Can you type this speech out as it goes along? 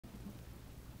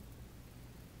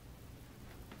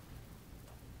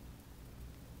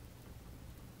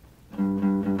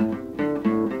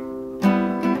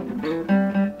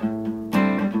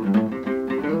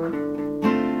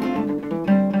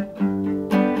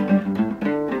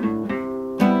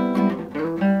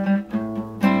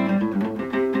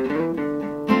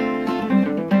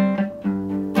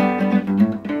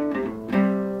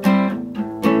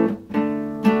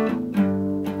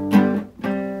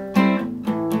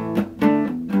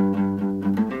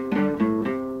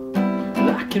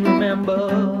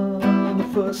remember the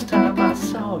first time I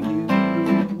saw you.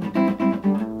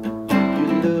 You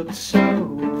looked so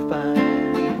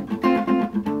fine.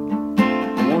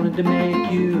 I wanted to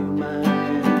make you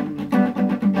mine,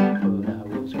 but I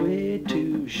was way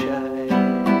too shy.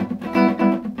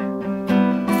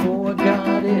 For a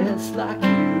goddess like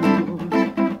you,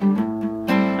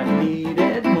 I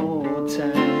needed more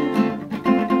time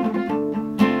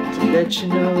to let you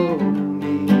know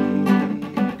me,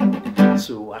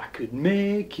 so I could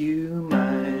make you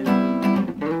mine.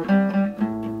 But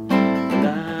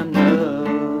I'm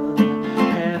the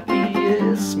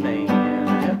happiest man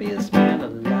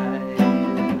alive.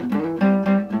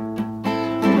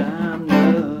 But I'm the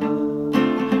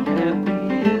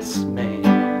happiest man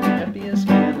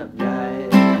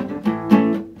alive.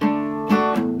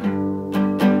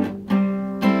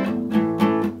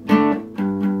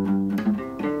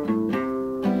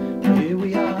 Well, here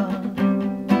we are,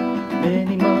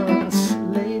 many months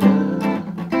later,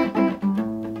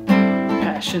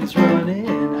 passion's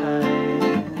running high,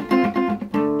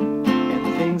 and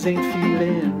things ain't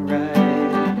feeling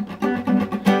right,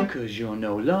 'cause you're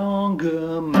no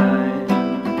longer mine.